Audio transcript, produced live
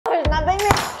nothing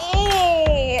to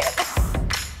eat.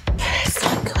 It's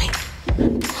not going.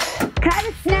 Can I have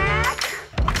a snack?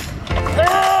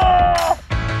 Ugh.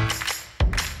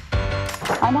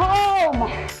 I'm home.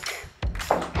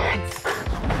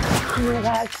 Oh my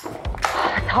God.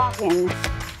 Talking.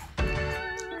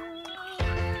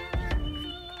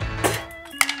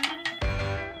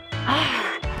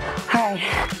 All right.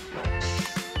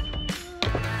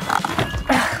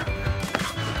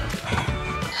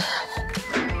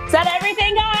 Is that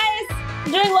everything, guys?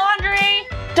 I'm doing laundry.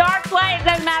 Dark, light, it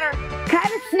doesn't matter. Can I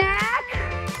have a snack?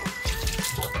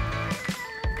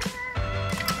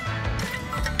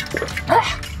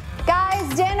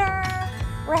 Guys, dinner.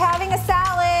 We're having a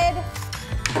salad.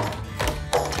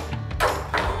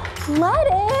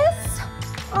 Lettuce?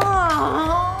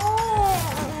 Oh.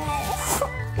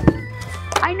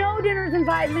 I know dinner's in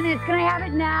 5 minutes. Can I have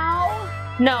it now?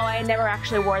 No, I never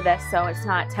actually wore this, so it's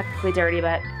not technically dirty,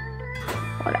 but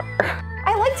whatever.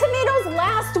 I liked tomatoes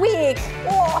last week.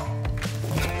 Oh.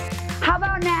 How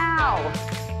about now?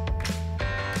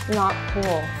 Not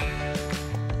cool.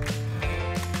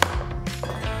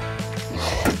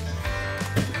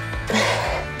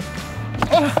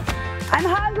 I'm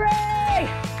hungry.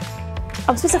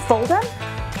 I'm supposed to fold them?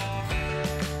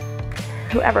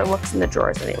 Whoever looks in the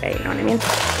drawers anyway, you know what I mean?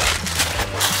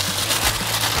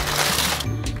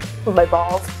 With my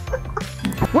balls.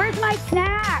 Where's my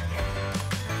snack?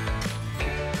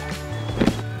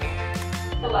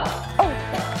 Hello.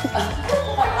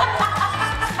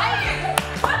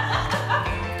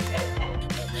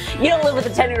 You don't live with a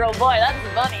 10-year-old boy, that's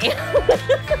funny.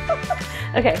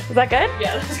 Okay, is that good?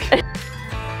 Yeah, that's good.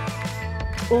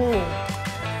 Ooh.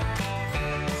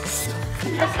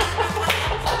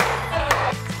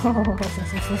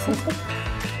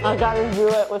 I gotta do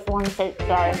it with one take,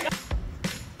 guys.